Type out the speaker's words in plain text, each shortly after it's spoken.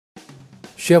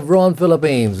Chevron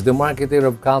Philippines, the marketer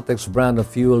of Caltex brand of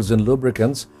fuels and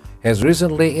lubricants, has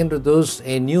recently introduced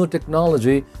a new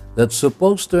technology that's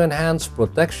supposed to enhance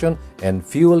protection and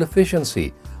fuel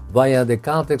efficiency via the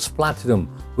Caltex Platinum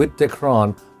with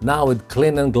Techron, now with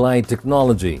Clean and Glide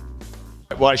technology.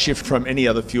 Why shift from any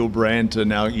other fuel brand to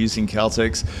now using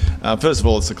Caltex? First of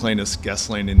all, it's the cleanest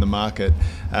gasoline in the market.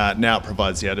 Now it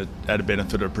provides the added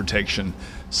benefit of protection.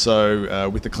 So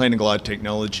with the Clean and Glide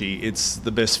technology, it's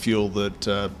the best fuel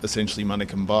that essentially money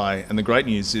can buy. And the great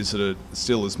news is that it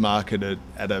still is marketed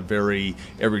at a very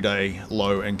everyday,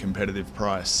 low and competitive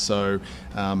price. So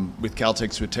with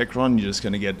Caltex with Techron, you're just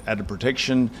going to get added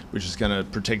protection, which is going to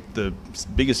protect the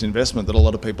biggest investment that a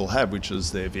lot of people have, which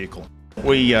is their vehicle.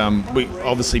 We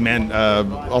obviously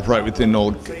operate within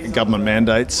all government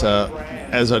mandates.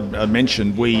 As I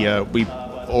mentioned, we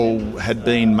all had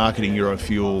been marketing Euro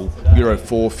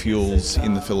 4 fuels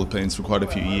in the Philippines for quite a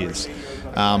few years.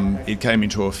 It came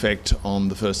into effect on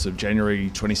the 1st of January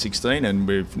 2016, and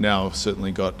we've now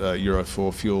certainly got Euro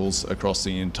 4 fuels across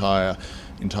the entire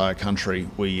country.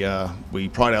 We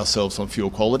pride ourselves on fuel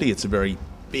quality. It's a very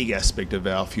big aspect of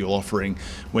our fuel offering.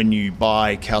 When you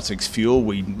buy Caltex fuel,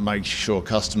 we make sure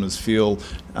customers feel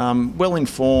well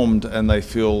informed and they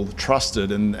feel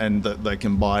trusted and that they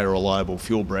can buy a reliable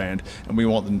fuel brand. And we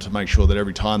want them to make sure that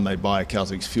every time they buy a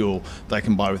Caltex fuel, they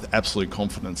can buy with absolute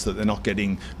confidence that they're not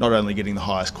only getting the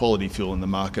highest quality fuel in the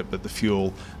market, but the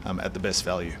fuel at the best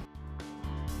value.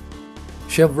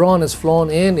 Chevron has flown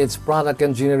in its Product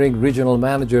Engineering Regional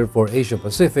Manager for Asia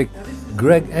Pacific,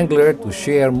 Greg Engeler, to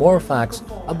share more facts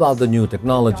about the new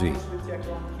technology.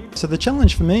 So the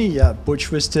challenge for me,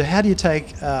 Butch, was how do you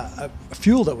take a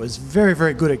fuel that was very,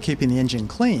 very good at keeping the engine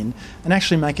clean and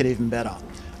actually make it even better?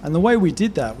 And the way we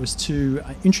did that was to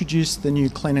introduce the new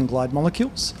Clean and Glide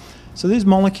molecules. So these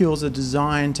molecules are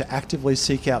designed to actively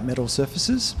seek out metal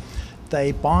surfaces.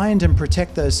 They bind and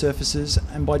protect those surfaces,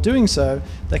 and by doing so,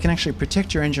 they can actually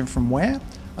protect your engine from wear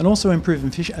and also improve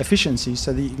efficiency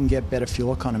so that you can get better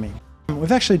fuel economy.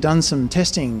 We've actually done some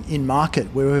testing in market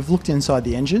where we've looked inside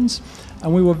the engines,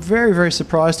 and we were very, very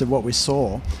surprised at what we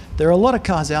saw. There are a lot of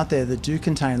cars out there that do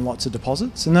contain lots of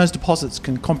deposits, and those deposits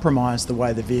can compromise the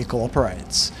way the vehicle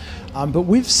operates. But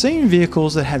we've seen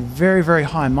vehicles that have very, very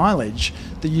high mileage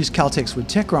that use Caltex with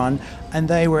Techron, and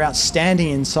they were outstanding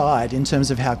inside in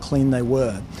terms of how clean they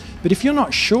were. But if you're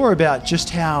not sure about just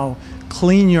how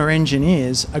clean your engine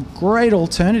is, a great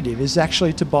alternative is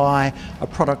actually to buy a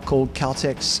product called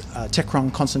Caltex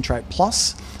Techron Concentrate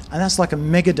Plus, and that's like a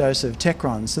mega dose of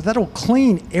Techron. So that'll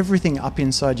clean everything up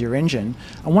inside your engine.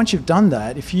 And once you've done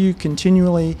that, if you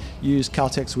continually use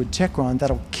Caltex with Techron,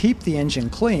 that'll keep the engine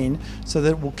clean so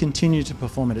that it will continue to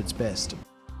perform at its best.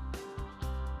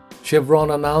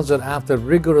 Chevron announced that after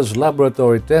rigorous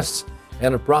laboratory tests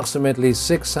and approximately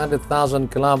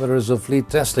 600,000 kilometers of fleet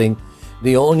testing,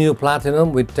 the all-new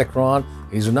Platinum with Techron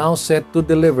is now set to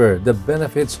deliver the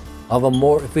benefits of a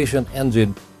more efficient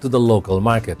engine to the local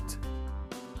market.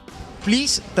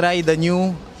 Please try the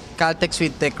new Caltex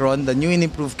with Techron, the new and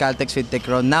improved Caltex with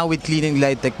Techron, now with Clean and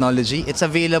Glide technology. It's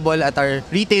available at our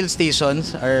retail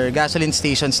stations, our gasoline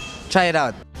stations. Try it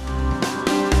out.